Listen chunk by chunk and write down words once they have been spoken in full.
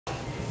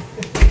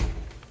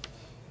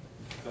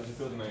How'd you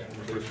feel tonight?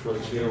 First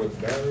coach here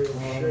with Marial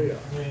Shayok.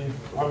 I mean,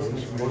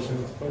 obviously some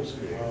emotions.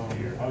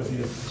 Obviously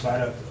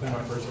excited to play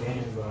my first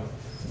game, but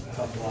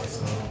tough loss,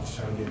 so I'm just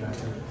trying to get back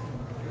to it.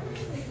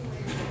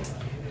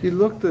 You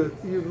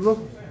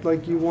looked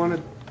like you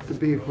wanted to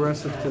be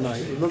aggressive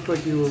tonight. You looked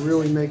like you were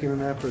really making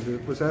an effort.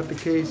 Was that the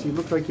case? You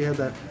looked like you had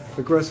that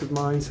aggressive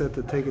mindset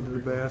to take it to the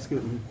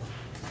basket.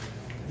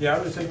 Yeah, I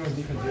was just taking what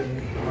defense did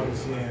me.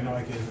 Obviously, I know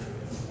I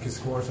could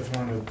score, so I just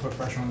wanted to put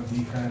pressure on the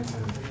defense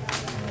and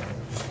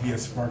just be a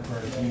spark for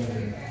our team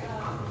and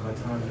let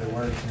them know that it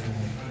works.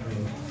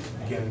 And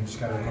again, just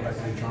got to go back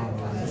to the drawing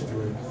board and just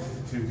do it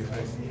to get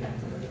fixed.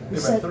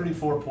 You had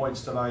 34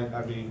 points tonight.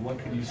 I mean, what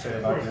can you say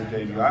about your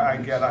debut? I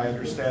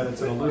understand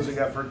it's a losing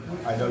effort.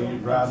 I know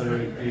you'd rather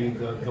it be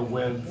the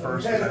win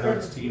first, because I know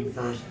it's team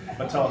first.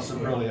 But tell us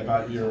really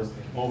about your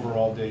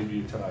overall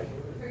debut tonight.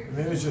 I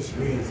mean, it was just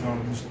reads.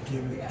 Just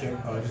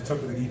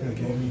took what the defense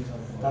gave me.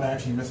 Thought I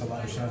actually missed a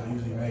lot of shots I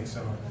usually make.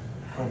 So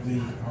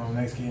hopefully,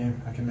 next game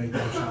I can make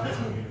those shots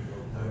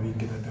and we can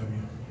get that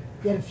W.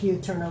 You had a few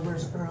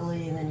turnovers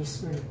early, and then you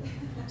sort of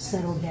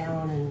settled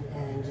down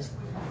and just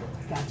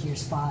got to your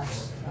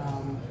spots.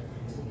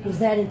 Was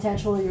that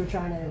intentional? You were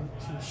trying to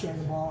share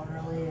the ball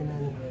early, and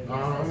then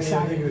I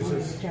think it was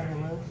just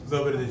a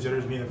little bit of the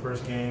jitters being the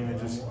first game, and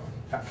just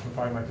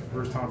probably my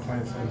first time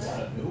playing since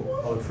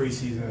the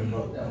preseason,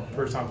 but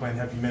first time playing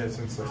heavy minutes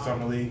since the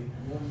summer league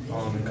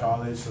in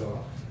college.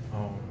 So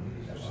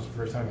it's just the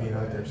first time being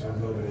out there, so a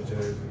little bit of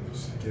jitters and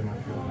just getting my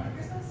feel back.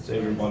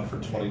 Xavier won for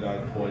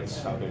 29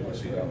 points. How big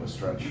was he down the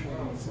stretch?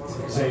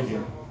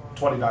 Xavier,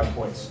 29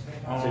 points.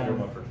 Xavier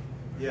Munford.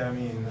 Yeah, I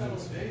mean,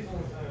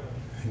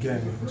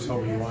 again, I'm just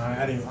hoping he won.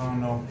 I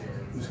don't know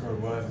who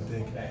scored what. I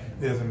think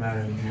it doesn't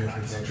matter.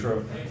 It's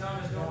true.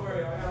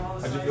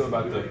 How'd you feel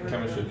about the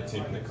chemistry of the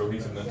team and the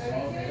cohesiveness?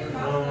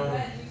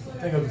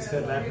 I think of the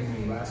step back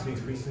from last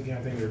week's preseason game.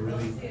 I think they're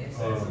really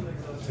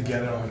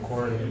together on the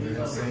court and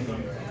in sync.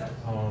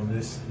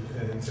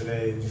 And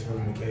today it just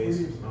wasn't the case.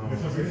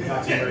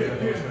 Not too worried. I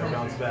think it's going to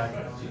bounce back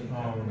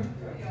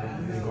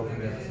and go from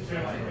there.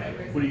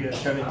 What do you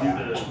guys kind of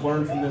do to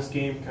learn from this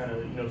game,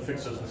 kind of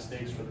fix those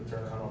mistakes for the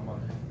turnaround on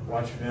Monday?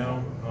 Watch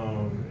film.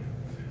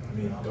 I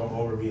mean, don't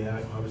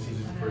overreact. Obviously,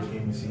 it's just the first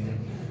game of the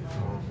season.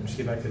 Just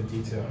get back to the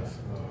details.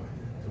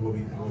 What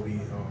we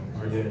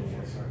our identity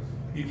is.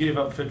 You gave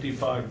up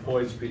 55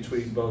 points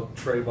between both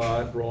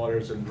Trayvon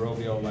Broaders and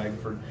Romeo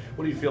Langford.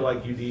 What do you feel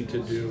like you need to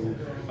do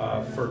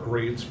for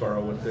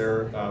Greensboro with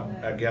their,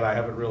 again, I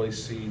haven't really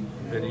seen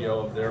video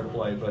of their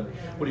play, but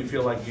what do you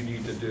feel like you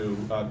need to do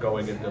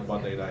going into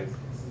Monday night?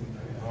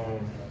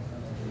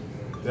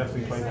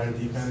 Definitely play better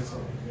defense.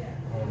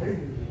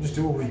 Just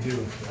do what we do.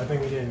 I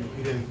think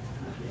we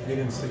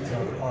didn't stick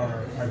to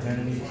our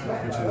identity,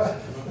 which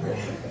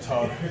is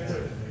tough.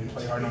 We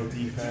play hard no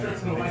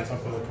defense and make it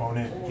tough for the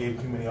opponent.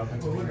 Gave too many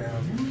offensive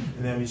rebounds,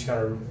 and then we just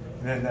gotta. And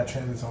then that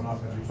translates on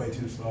offense. We play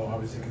too slow,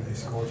 obviously, because they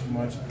score too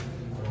much.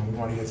 We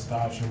want to get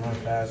stops and run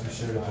fast and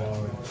share the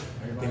ball.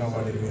 And I think on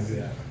Monday we're gonna do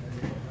that.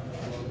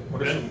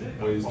 What are some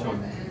ways to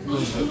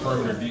improve the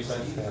perimeter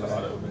defense? They had a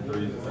lot of open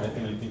threes. Is there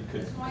anything you think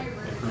could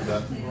improve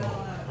that?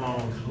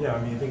 Yeah,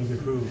 I mean, I think you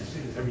improve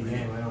every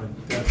game. I know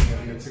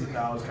definitely the 2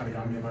 fouls kind of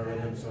got me in my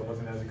rhythm, so it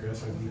wasn't as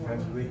aggressive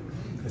defensively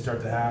to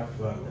start the half,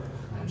 but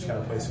just got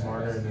to play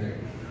smarter and then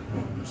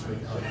just make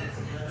it harder.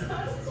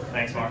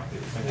 Thanks, Mark.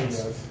 Thank you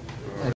guys.